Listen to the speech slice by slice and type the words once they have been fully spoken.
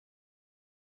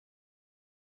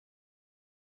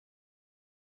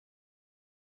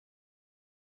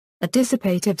A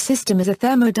dissipative system is a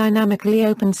thermodynamically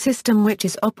open system which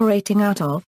is operating out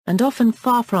of, and often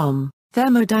far from,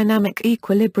 thermodynamic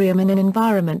equilibrium in an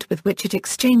environment with which it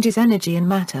exchanges energy and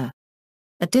matter.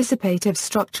 A dissipative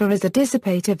structure is a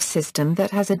dissipative system that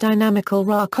has a dynamical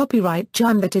Ra copyright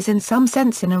gym that is in some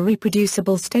sense in a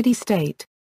reproducible steady state.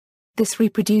 This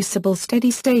reproducible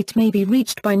steady state may be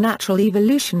reached by natural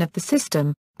evolution of the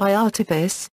system, by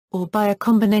artifice, or by a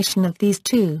combination of these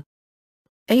two.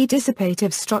 A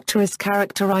dissipative structure is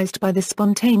characterized by the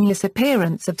spontaneous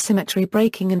appearance of symmetry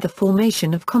breaking and the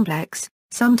formation of complex,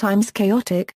 sometimes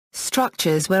chaotic,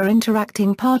 structures where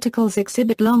interacting particles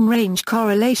exhibit long-range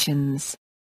correlations.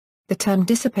 The term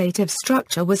dissipative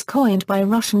structure was coined by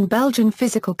Russian-Belgian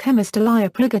physical chemist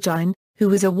Ilya Prigogine, who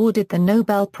was awarded the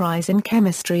Nobel Prize in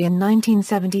Chemistry in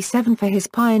 1977 for his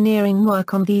pioneering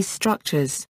work on these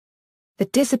structures. The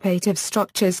dissipative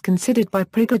structures considered by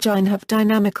Prigogine have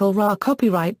dynamical Ra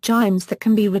copyright gyms that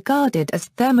can be regarded as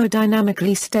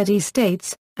thermodynamically steady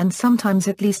states, and sometimes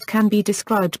at least can be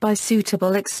described by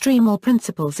suitable extremal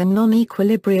principles in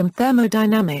non-equilibrium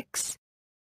thermodynamics.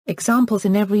 Examples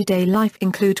in everyday life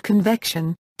include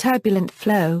convection, turbulent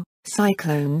flow,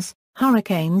 cyclones,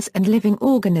 hurricanes and living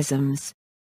organisms.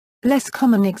 Less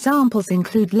common examples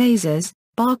include lasers,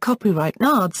 bar copyright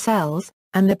nard cells,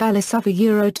 and the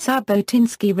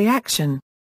Belousov-Zabotinsky reaction.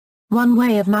 One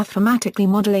way of mathematically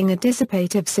modeling a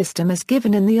dissipative system is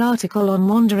given in the article on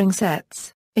wandering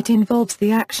sets. It involves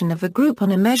the action of a group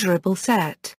on a measurable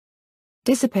set.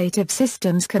 Dissipative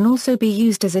systems can also be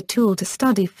used as a tool to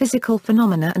study physical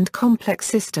phenomena and complex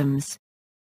systems.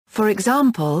 For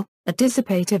example, a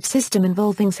dissipative system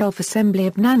involving self-assembly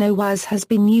of nanowires has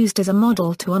been used as a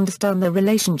model to understand the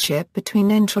relationship between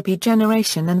entropy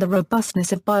generation and the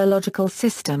robustness of biological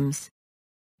systems.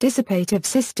 Dissipative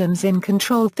systems in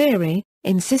control theory.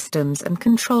 In systems and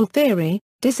control theory,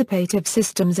 dissipative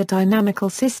systems are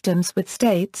dynamical systems with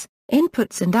states,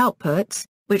 inputs and outputs,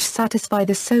 which satisfy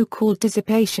the so-called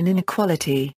dissipation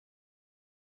inequality.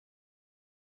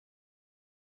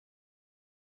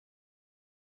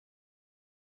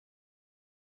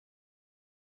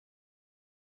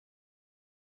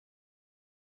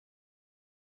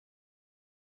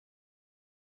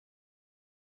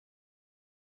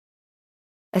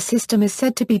 A system is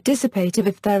said to be dissipative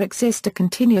if there exists a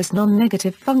continuous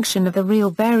non-negative function of the real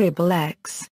variable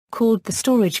x, called the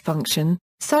storage function,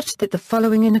 such that the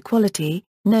following inequality,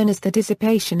 known as the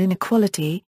dissipation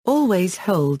inequality, always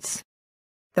holds.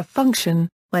 The function,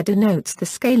 where denotes the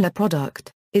scalar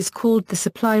product, is called the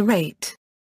supply rate.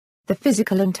 The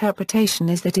physical interpretation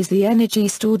is that is the energy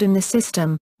stored in the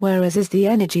system, whereas is the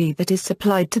energy that is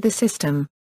supplied to the system.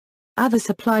 Other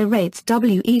supply rates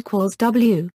W equals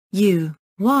W, U,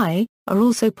 Y, are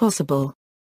also possible.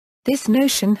 This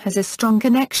notion has a strong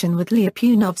connection with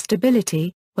Lyapunov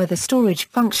stability, where the storage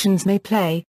functions may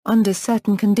play, under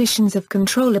certain conditions of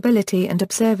controllability and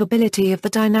observability of the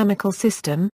dynamical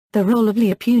system, the role of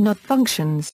Lyapunov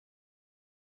functions.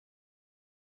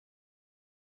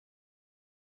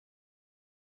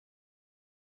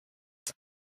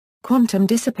 Quantum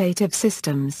dissipative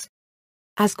systems.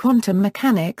 As quantum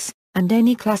mechanics, and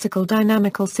any classical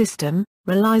dynamical system,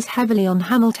 relies heavily on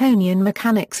Hamiltonian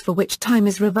mechanics for which time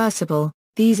is reversible,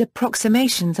 these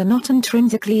approximations are not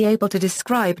intrinsically able to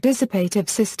describe dissipative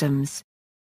systems.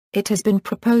 It has been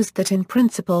proposed that in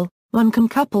principle, one can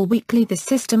couple weakly the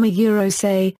system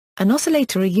say, an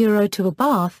oscillator to a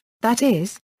bath, that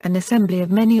is, an assembly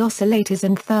of many oscillators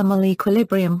in thermal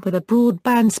equilibrium with a broad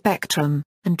band spectrum,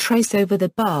 and trace over the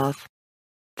bath.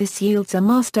 This yields a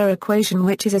master equation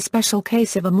which is a special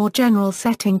case of a more general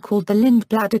setting called the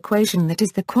Lindblad equation that is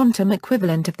the quantum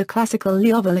equivalent of the classical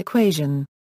Liouville equation.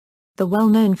 The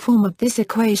well-known form of this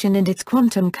equation and its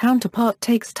quantum counterpart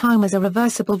takes time as a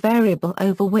reversible variable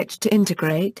over which to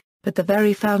integrate, but the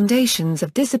very foundations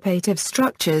of dissipative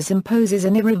structures imposes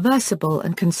an irreversible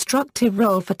and constructive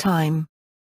role for time.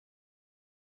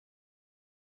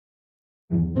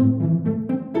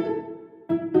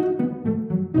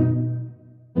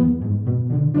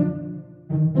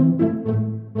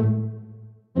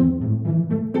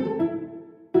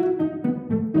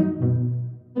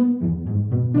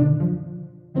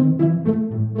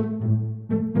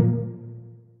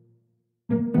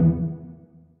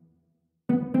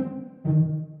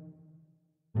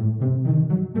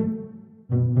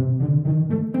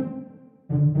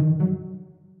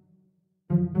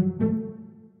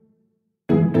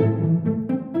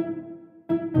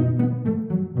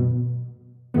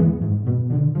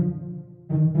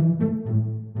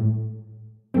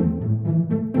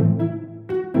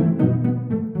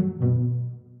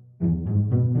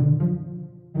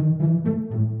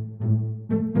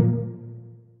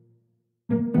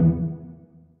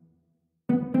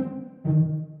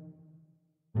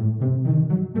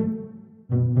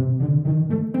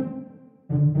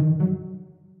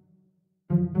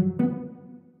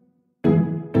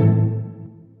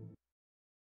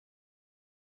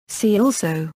 See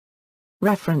also.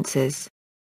 References.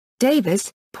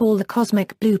 Davis, Paul. The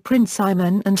Cosmic Blueprint.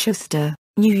 Simon and Schuster,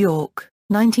 New York,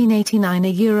 1989.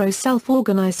 A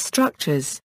Self-Organized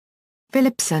Structures.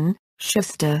 Philipson,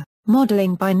 Schuster,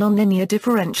 Modeling by Nonlinear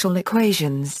Differential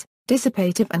Equations,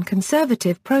 Dissipative and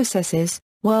Conservative Processes,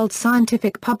 World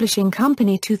Scientific Publishing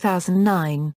Company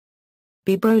 2009.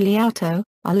 B. Brogliato,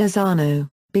 R. Lozano,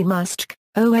 B. Muschke,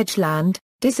 O. Edgeland,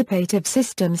 Dissipative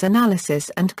Systems Analysis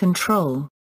and Control.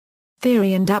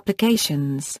 Theory and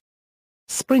Applications.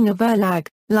 Springer Verlag,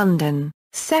 London,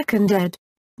 2nd ed.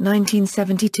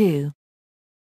 1972.